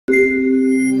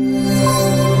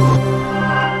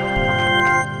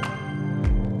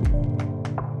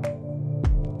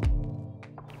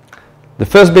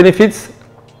first benefit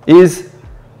is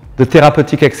the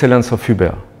therapeutic excellence of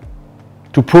Uber.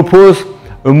 To propose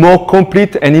a more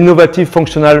complete and innovative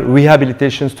functional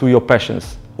rehabilitations to your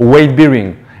patients,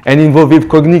 weight-bearing and involving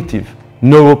cognitive,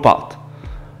 neuro part.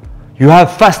 You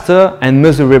have faster and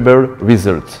measurable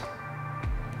results.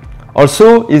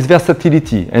 Also, its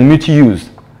versatility and multi-use.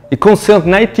 It concerns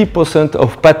 90%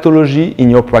 of pathology in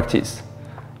your practice.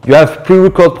 You have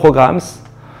pre-record programs.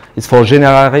 It's for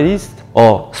generalists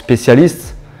or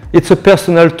specialists. It's a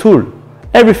personal tool.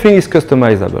 Everything is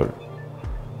customizable.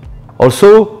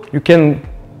 Also, you can,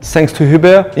 thanks to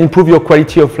Uber, improve your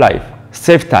quality of life,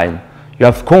 save time. You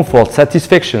have comfort,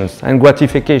 satisfactions, and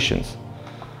gratifications.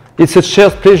 It's a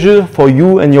shared pleasure for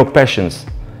you and your patients.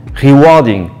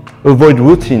 Rewarding, avoid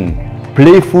routine,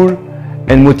 playful,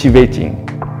 and motivating.